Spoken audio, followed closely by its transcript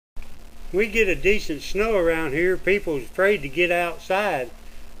we get a decent snow around here, people's afraid to get outside.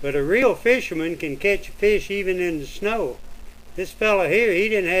 But a real fisherman can catch a fish even in the snow. This fella here, he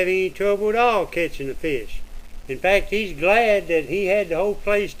didn't have any trouble at all catching a fish. In fact, he's glad that he had the whole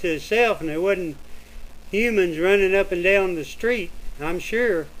place to himself and there wasn't humans running up and down the street. I'm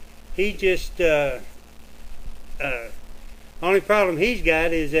sure he just, only problem he's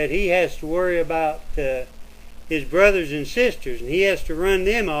got is that he has to worry about his brothers and sisters, and he has to run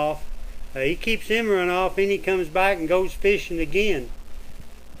them off. He keeps them run off, and he comes back and goes fishing again.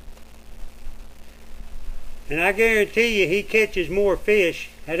 And I guarantee you he catches more fish.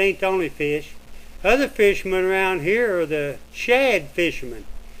 That ain't the only fish. Other fishermen around here are the shad fishermen.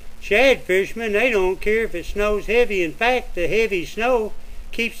 Shad fishermen, they don't care if it snows heavy. In fact, the heavy snow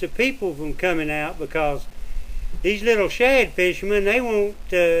keeps the people from coming out, because these little shad fishermen, they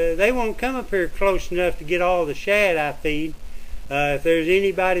won't come up here close enough to get all the shad I feed if there's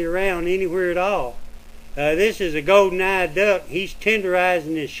anybody around anywhere at all. This is a golden-eyed duck. He's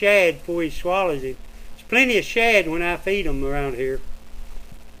tenderizing his shad before he swallows it. There's plenty of shad when I feed them around here.